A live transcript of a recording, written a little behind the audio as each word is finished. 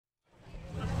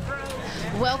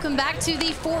Welcome back to the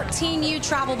 14U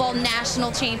Travel Ball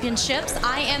National Championships.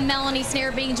 I am Melanie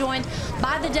Snare, being joined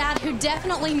by the dad who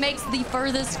definitely makes the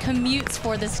furthest commutes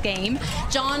for this game,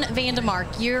 John Vandemark.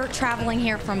 You're traveling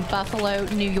here from Buffalo,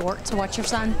 New York to watch your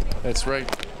son? That's right.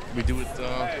 We do it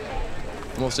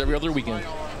almost every other weekend.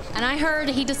 And I heard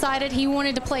he decided he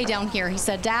wanted to play down here. He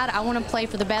said, Dad, I want to play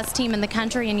for the best team in the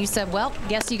country. And you said, well,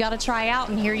 guess you got to try out,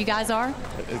 and here you guys are.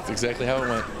 It's exactly how it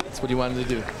went. That's what he wanted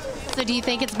to do. So do you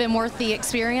think it's been worth the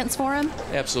experience for him?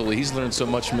 Absolutely. He's learned so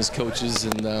much from his coaches,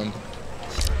 and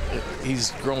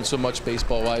he's grown so much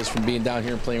baseball-wise from being down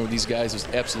here and playing with these guys. It's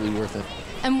absolutely worth it.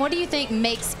 And what do you think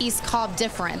makes East Cobb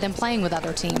different than playing with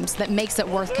other teams that makes it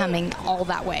worth coming all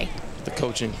that way? The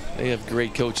coaching. They have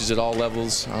great coaches at all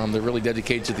levels. They're really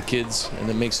dedicated to the kids, and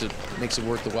it makes it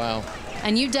worth the while.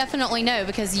 And you definitely know,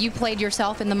 because you played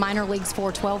yourself in the minor leagues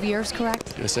for 12 years,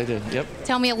 correct? Yes, I did. Yep.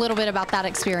 Tell me a little bit about that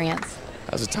experience.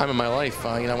 That was a time in my life.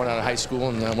 I went out of high school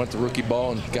and I went to rookie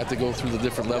ball and got to go through the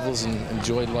different levels and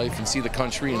enjoy life and see the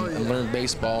country and learn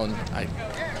baseball. And I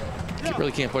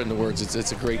really can't put it into words.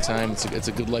 It's a great time. It's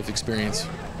a good life experience.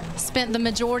 Spent the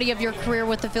majority of your career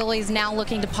with the Phillies, now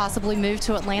looking to possibly move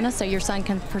to Atlanta so your son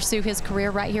can pursue his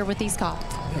career right here with East Cobb.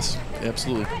 Yes,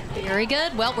 absolutely. Very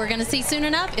good. Well, we're going to see soon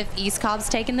enough if East Cobb's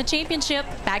taking the championship.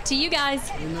 Back to you guys.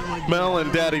 Mel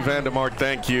and Daddy Vandemark,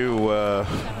 thank you.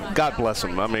 God bless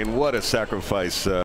him. I mean, what a sacrifice.